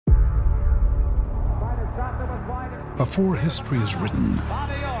Before history is written,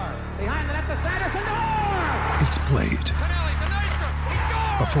 it's played.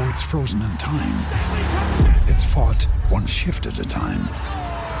 Before it's frozen in time, it's fought one shift at a time.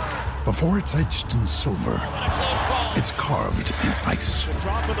 Before it's etched in silver, it's carved in ice.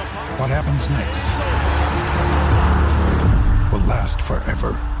 What happens next will last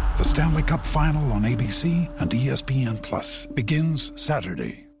forever. The Stanley Cup Final on ABC and ESPN Plus begins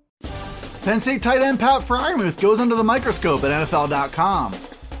Saturday. Penn State tight end Pat Freiermuth goes under the microscope at NFL.com.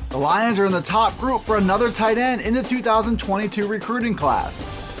 The Lions are in the top group for another tight end in the 2022 recruiting class.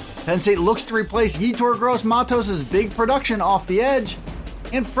 Penn State looks to replace Yetur Gross-Matos' big production off the edge,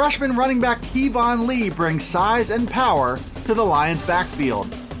 and freshman running back Kevon Lee brings size and power to the Lions'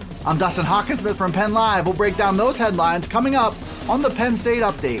 backfield. I'm Dustin Hawkinsmith from Penn Live. We'll break down those headlines coming up on the Penn State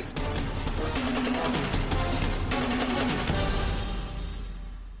Update.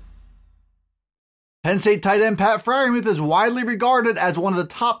 Penn State tight end Pat Freiermuth is widely regarded as one of the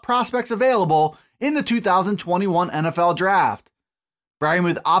top prospects available in the 2021 NFL Draft.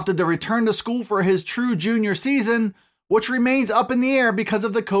 Freiermuth opted to return to school for his true junior season, which remains up in the air because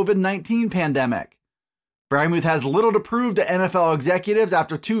of the COVID-19 pandemic. Freiermuth has little to prove to NFL executives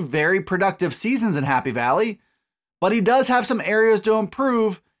after two very productive seasons in Happy Valley, but he does have some areas to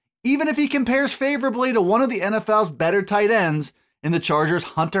improve, even if he compares favorably to one of the NFL's better tight ends in the Chargers'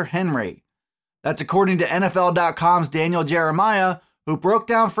 Hunter Henry. That's according to NFL.com's Daniel Jeremiah, who broke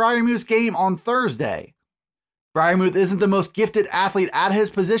down Freiermuth's game on Thursday. Freiermuth isn't the most gifted athlete at his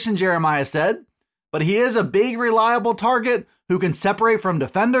position, Jeremiah said, but he is a big, reliable target who can separate from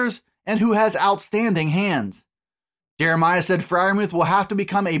defenders and who has outstanding hands. Jeremiah said Freiermuth will have to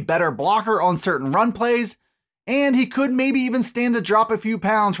become a better blocker on certain run plays, and he could maybe even stand to drop a few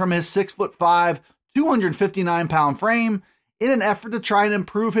pounds from his 6'5", 259-pound frame in an effort to try and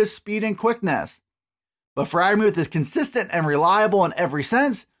improve his speed and quickness. But Freiermuth is consistent and reliable in every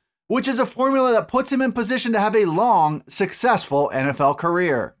sense, which is a formula that puts him in position to have a long, successful NFL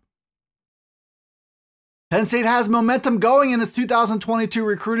career. Penn State has momentum going in its 2022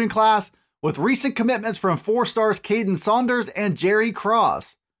 recruiting class with recent commitments from four-stars Caden Saunders and Jerry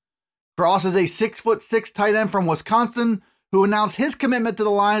Cross. Cross is a 6'6" tight end from Wisconsin who announced his commitment to the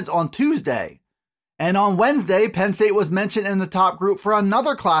Lions on Tuesday. And on Wednesday, Penn State was mentioned in the top group for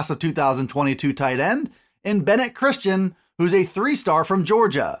another class of 2022 tight end in Bennett Christian, who's a 3-star from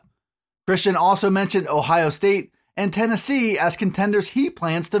Georgia. Christian also mentioned Ohio State and Tennessee as contenders he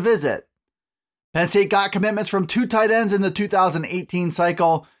plans to visit. Penn State got commitments from two tight ends in the 2018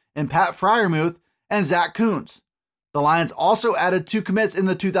 cycle in Pat Freiermuth and Zach Kuntz. The Lions also added two commits in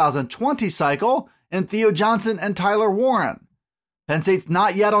the 2020 cycle in Theo Johnson and Tyler Warren. Penn State's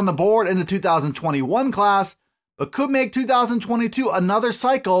not yet on the board in the 2021 class, but could make 2022 another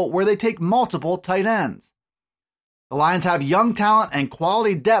cycle where they take multiple tight ends. The Lions have young talent and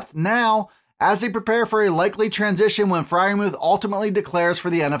quality depth now as they prepare for a likely transition when Freiermuth ultimately declares for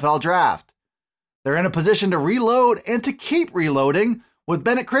the NFL Draft. They're in a position to reload and to keep reloading, with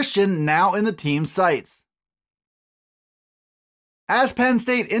Bennett Christian now in the team's sights. As Penn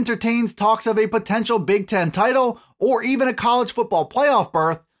State entertains talks of a potential Big Ten title or even a college football playoff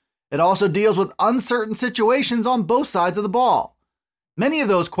berth, it also deals with uncertain situations on both sides of the ball. Many of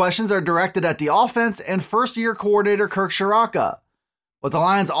those questions are directed at the offense and first-year coordinator Kirk Ciarrocca. But the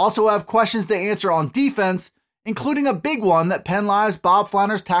Lions also have questions to answer on defense, including a big one that Penn Live's Bob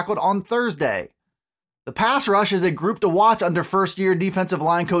Flounders tackled on Thursday. The pass rush is a group to watch under first-year defensive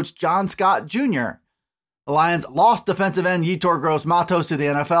line coach John Scott Jr. The Lions lost defensive end Yetur Gross-Matos to the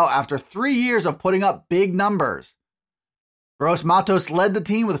NFL after 3 years of putting up big numbers. Gross-Matos led the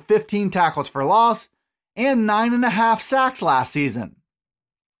team with 15 tackles for loss and 9.5 sacks last season.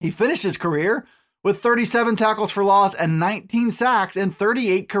 He finished his career with 37 tackles for loss and 19 sacks in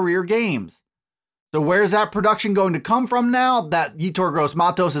 38 career games. So where's that production going to come from now that Yetur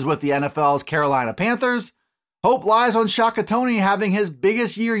Gross-Matos is with the NFL's Carolina Panthers? Hope lies on Shaka Toney having his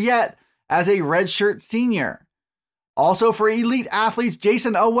biggest year yet as a redshirt senior. Also for elite athletes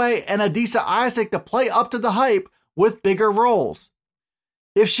Jason Oweh and Adisa Isaac to play up to the hype with bigger roles.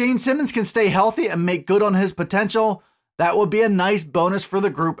 If Shane Simmons can stay healthy and make good on his potential, that would be a nice bonus for the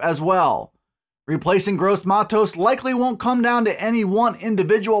group as well. Replacing Gross-Matos likely won't come down to any one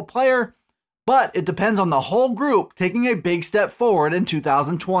individual player, but it depends on the whole group taking a big step forward in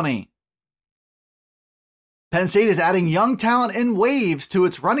 2020. Penn State is adding young talent in waves to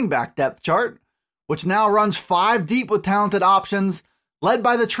its running back depth chart, which now runs 5 deep with talented options, led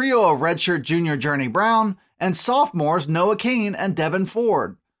by the trio of redshirt junior Journey Brown and sophomores Noah Cain and Devin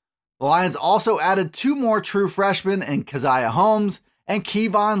Ford. The Lions also added 2 more true freshmen in Keziah Holmes and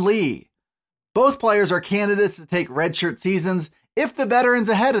Kevon Lee. Both players are candidates to take redshirt seasons if the veterans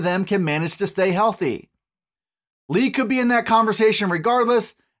ahead of them can manage to stay healthy. Lee could be in that conversation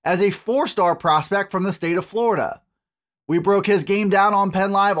regardless, as a 4-star prospect from the state of Florida. We broke his game down on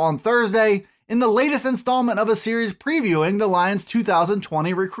Penn Live on Thursday in the latest installment of a series previewing the Lions'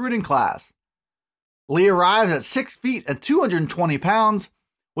 2020 recruiting class. Lee arrives at 6 feet and 220 pounds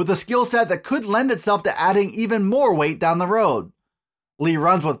with a skill set that could lend itself to adding even more weight down the road. Lee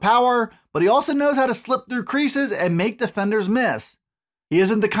runs with power, but he also knows how to slip through creases and make defenders miss. He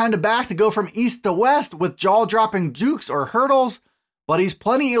isn't the kind of back to go from east to west with jaw-dropping jukes or hurdles, but he's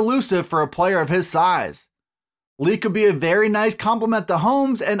plenty elusive for a player of his size. Lee could be a very nice complement to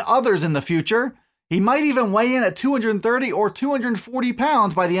Holmes and others in the future. He might even weigh in at 230 or 240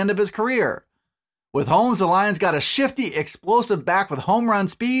 pounds by the end of his career. With Holmes, the Lions got a shifty, explosive back with home run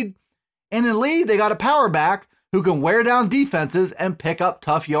speed, and in Lee, they got a power back who can wear down defenses and pick up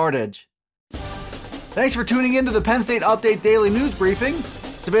tough yardage. Thanks for tuning in to the Penn State Update Daily News Briefing.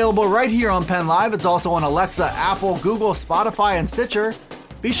 It's available right here on Penn Live. It's also on Alexa, Apple, Google, Spotify, and Stitcher.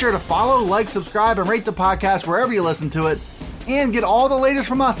 Be sure to follow, like, subscribe, and rate the podcast wherever you listen to it. And get all the latest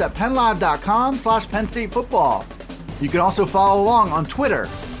from us at PennLive.com/Penn State Football. You can also follow along on Twitter,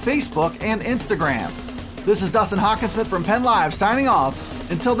 Facebook, and Instagram. This is Dustin Hawkinsmith from Penn Live signing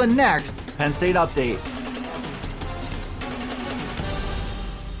off until the next Penn State Update.